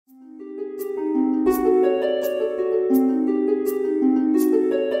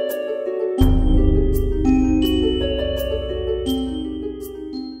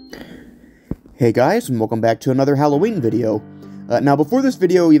Hey guys, and welcome back to another Halloween video. Now before this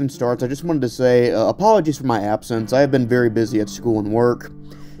video even starts, I just wanted to say apologies for my absence. I have been very busy at school and work,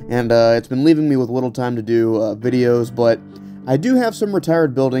 and it's been leaving me with little time to do videos, but I do have some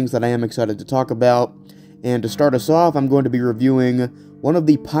retired buildings that I am excited to talk about, and to start us off, I'm going to be reviewing one of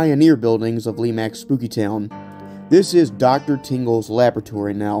the pioneer buildings of Lemax Spooky Town. This is Dr. Tingles'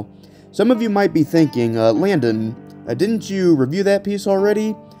 laboratory. Now, some of you might be thinking, Landon, didn't you review that piece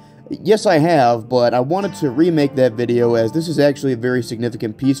already? Yes, I have, but I wanted to remake that video as this is actually a very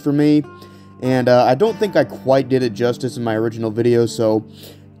significant piece for me, and I don't think I quite did it justice in my original video, so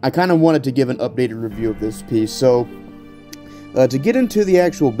I kind of wanted to give an updated review of this piece. So, to get into the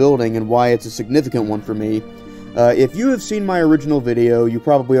actual building and why it's a significant one for me, if you have seen my original video, you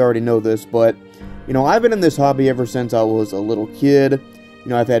probably already know this, but, you know, I've been in this hobby ever since I was a little kid. You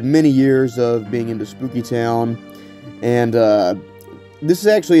know, I've had many years of being into Spooky Town, and, this is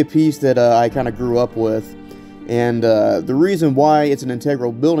actually a piece that I kind of grew up with, and the reason why it's an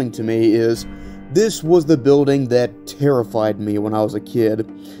integral building to me is this was the building that terrified me when I was a kid.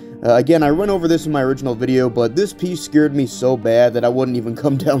 Again, I went over this in my original video, but this piece scared me so bad that I wouldn't even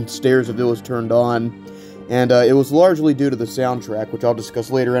come downstairs if it was turned on, and it was largely due to the soundtrack, which I'll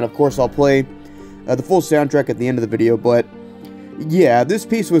discuss later, and of course I'll play the full soundtrack at the end of the video, but yeah, this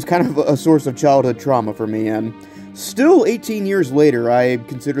piece was kind of a source of childhood trauma for me, and still, 18 years later, I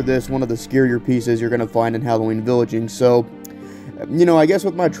consider this one of the scarier pieces you're going to find in Halloween Villaging. So, you know, I guess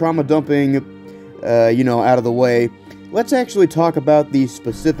with my trauma dumping, you know, out of the way, let's actually talk about the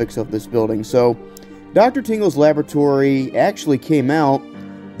specifics of this building. So, Dr. Tingles' laboratory actually came out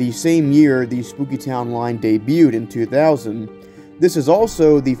the same year the Spooky Town line debuted in 2000. This is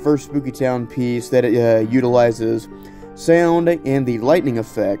also the first Spooky Town piece that utilizes sound and the lightning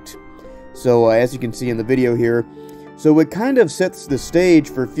effect. So, as you can see in the video here, so it kind of sets the stage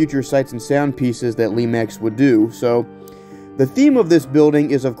for future sights and sound pieces that Lemax would do. So, the theme of this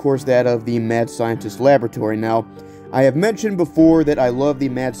building is, of course, that of the Mad Scientist Laboratory. Now, I have mentioned before that I love the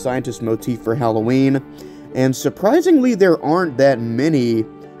Mad Scientist motif for Halloween, and surprisingly, there aren't that many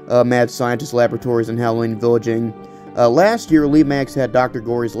Mad Scientist laboratories in Halloween Villaging. Last year, Lemax had Dr.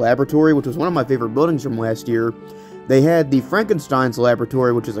 Gory's laboratory, which was one of my favorite buildings from last year. They had the Frankenstein's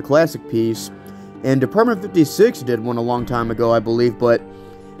laboratory, which is a classic piece, and Department 56 did one a long time ago, I believe, but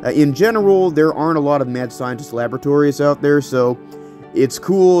in general, there aren't a lot of Mad Scientist laboratories out there, so it's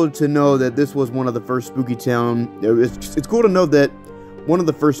cool to know that this was one of the first Spooky Town, it's cool to know that one of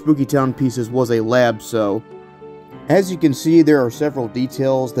the first Spooky Town pieces was a lab. So as you can see, there are several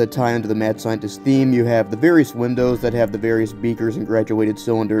details that tie into the Mad Scientist theme. You have the various windows that have the various beakers and graduated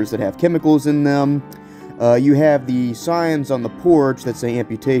cylinders that have chemicals in them. You have the signs on the porch that say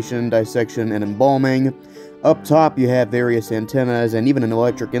amputation, dissection, and embalming. Up top, you have various antennas and even an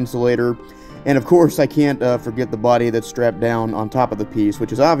electric insulator. And of course, I can't forget the body that's strapped down on top of the piece,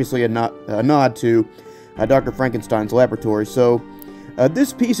 which is obviously a nod to Dr. Frankenstein's laboratory. So,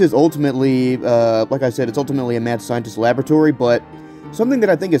 this piece is ultimately, like I said, it's ultimately a Mad Scientist laboratory, but something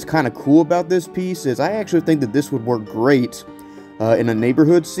that I think is kind of cool about this piece is I actually think that this would work great in a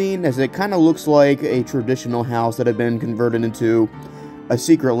neighborhood scene, as it kind of looks like a traditional house that had been converted into a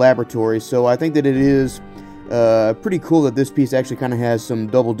secret laboratory. So I think that it is pretty cool that this piece actually kind of has some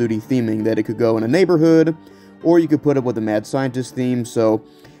double-duty theming, that it could go in a neighborhood, or you could put it with a Mad Scientist theme. So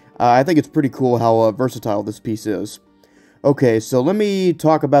I think it's pretty cool how versatile this piece is. Okay, so let me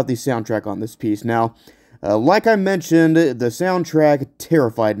talk about the soundtrack on this piece. Now, like I mentioned, the soundtrack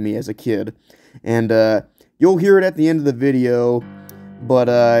terrified me as a kid, and you'll hear it at the end of the video, but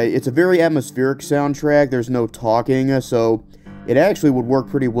it's a very atmospheric soundtrack. There's no talking, so it actually would work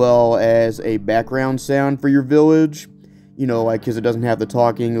pretty well as a background sound for your village. You know, like, because it doesn't have the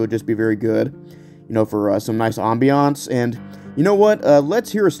talking, it would just be very good, you know, for some nice ambiance. And you know what?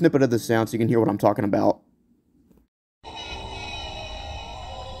 Let's hear a snippet of the sound so you can hear what I'm talking about.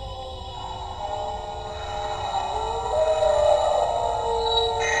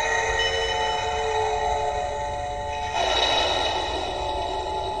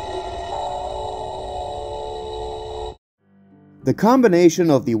 The combination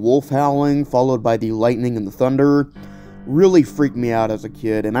of the wolf howling followed by the lightning and the thunder really freaked me out as a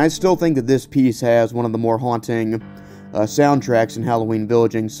kid, and I still think that this piece has one of the more haunting soundtracks in Halloween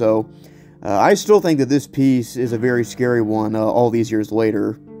Villaging, so I still think that this piece is a very scary one all these years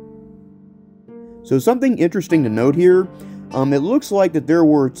later. So something interesting to note here, it looks like that there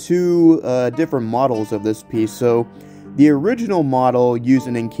were two different models of this piece. So the original model used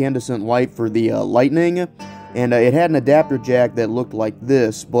an incandescent light for the lightning, and it had an adapter jack that looked like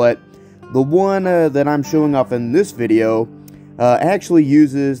this, but the one that I'm showing off in this video actually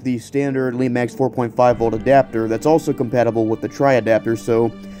uses the standard Lemax 4.5 volt adapter that's also compatible with the tri-adapter,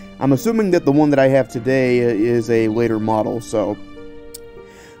 so I'm assuming that the one that I have today is a later model. So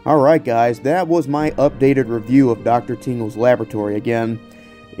alright guys, that was my updated review of Dr. Tingles' laboratory. Again,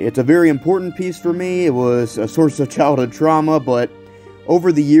 it's a very important piece for me. It was a source of childhood trauma, but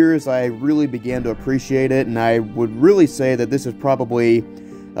over the years I really began to appreciate it, and I would really say that this is probably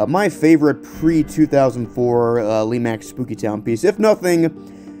my favorite pre-2004 Lemax Spooky Town piece, if nothing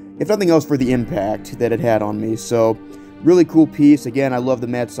else for the impact that it had on me. So, really cool piece. Again, I love the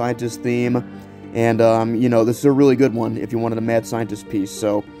Mad Scientist theme, and, you know, this is a really good one if you wanted a Mad Scientist piece.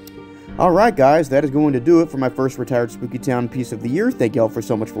 So, alright guys, that is going to do it for my first retired Spooky Town piece of the year. Thank you all for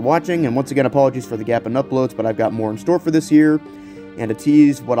so much for watching, and once again, apologies for the gap in uploads, but I've got more in store for this year. And to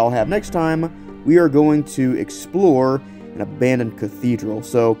tease what I'll have next time, we are going to explore an abandoned cathedral.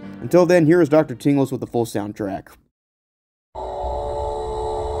 So, until then, here is Dr. Tingles with the full soundtrack.